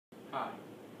Hi,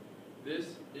 this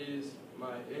is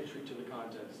my entry to the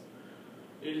contest.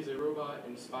 It is a robot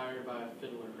inspired by a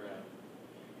Fiddler crab.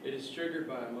 It is triggered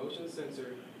by a motion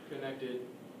sensor connected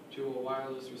to a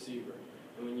wireless receiver.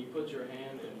 And when you put your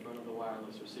hand in front of the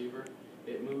wireless receiver,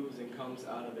 it moves and comes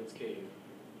out of its cave.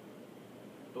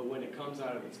 But when it comes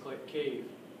out of its cave,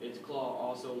 its claw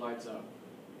also lights up,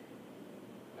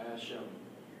 as shown.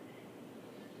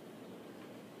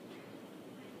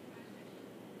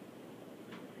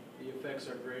 The effects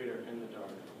are greater in the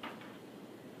dark.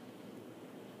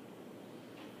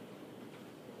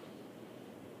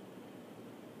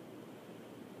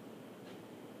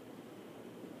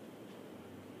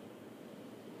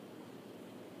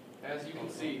 As you can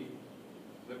see,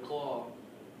 the claw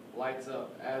lights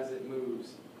up as it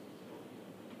moves.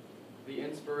 The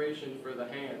inspiration for the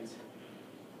hands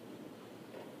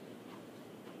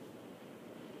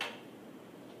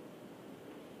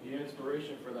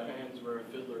were a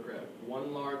Fiddler crab.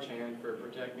 One large hand for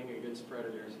protecting against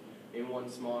predators, and one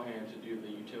small hand to do the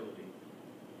utility.